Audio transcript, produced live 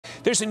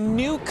There's a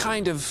new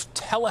kind of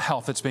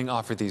telehealth that's being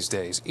offered these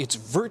days. It's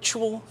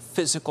virtual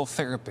physical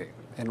therapy.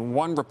 And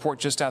one report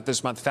just out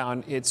this month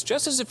found it's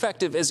just as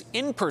effective as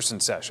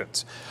in-person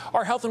sessions.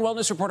 Our health and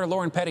wellness reporter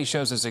Lauren Petty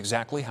shows us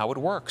exactly how it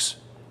works.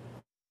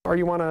 Are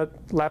you on a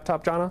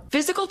laptop, Jonna?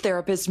 Physical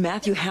therapist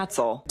Matthew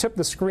Hatzel Tip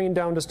the screen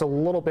down just a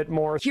little bit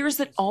more. hears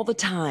it all the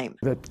time.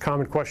 The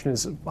common question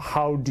is,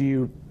 how do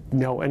you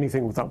know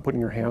anything without putting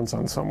your hands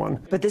on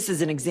someone? But this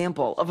is an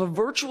example of a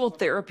virtual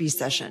therapy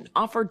session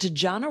offered to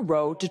Jonna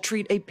Rowe to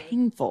treat a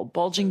painful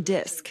bulging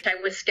disc. I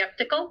was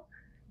skeptical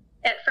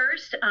at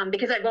first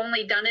because I've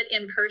only done it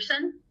in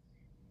person,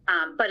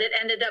 but it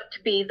ended up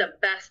to be the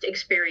best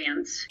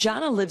experience.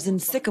 Jonna lives in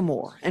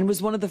Sycamore and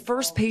was one of the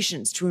first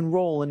patients to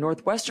enroll in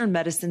Northwestern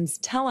Medicine's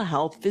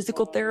telehealth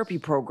physical therapy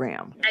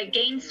program. I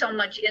gained so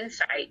much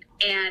insight,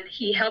 and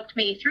he helped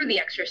me through the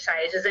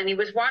exercises, and he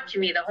was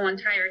watching me the whole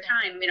entire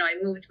time. You know, I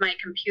moved my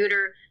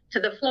computer to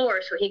the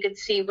floor so he could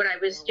see what I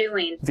was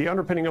doing. The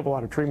underpinning of a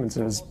lot of treatments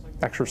is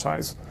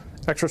exercise.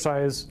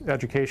 Exercise,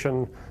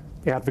 education,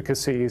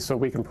 advocacy, so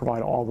we can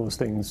provide all those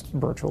things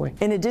virtually.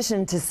 In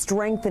addition to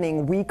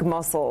strengthening weak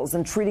muscles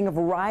and treating a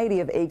variety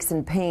of aches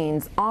and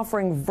pains,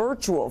 offering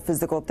virtual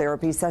physical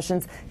therapy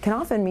sessions can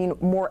often mean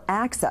more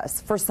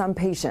access for some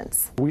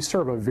patients. We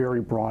serve a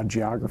very broad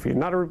geography.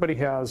 Not everybody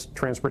has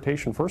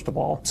transportation, first of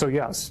all. So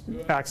yes,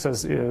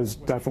 access is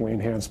definitely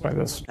enhanced by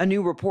this. A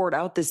new report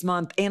out this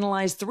month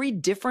analyzed 3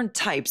 different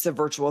types of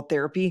virtual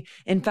therapy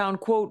and found,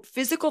 quote,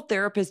 physical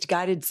therapist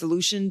guided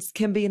solutions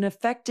can be an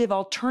effective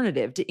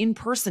alternative to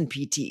in-person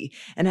PT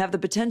and have the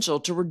potential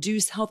to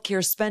reduce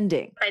healthcare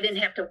spending. I didn't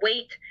have to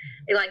wait.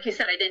 Like you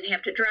said, I didn't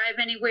have to drive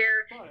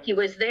anywhere. He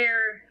was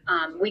there.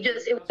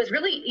 It was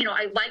really,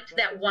 I liked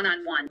that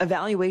one-on-one.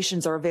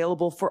 Evaluations are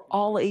available for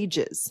all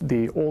ages.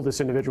 The oldest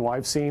individual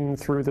I've seen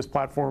through this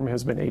platform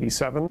has been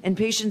 87. And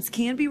patients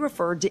can be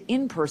referred to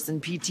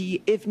in-person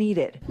PT if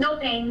needed. No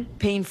pain.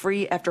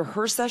 Pain-free after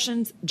her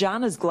sessions,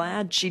 Jonna's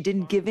glad she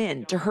didn't give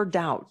in to her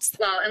doubts.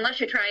 Well, unless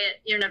you try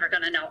it, you're never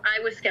going to know.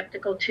 I was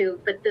skeptical too,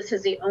 but this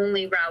is the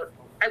only route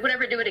I would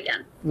ever do it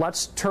again.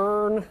 Let's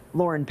turn.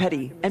 Lauren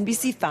Petty,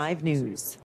 NBC5 News.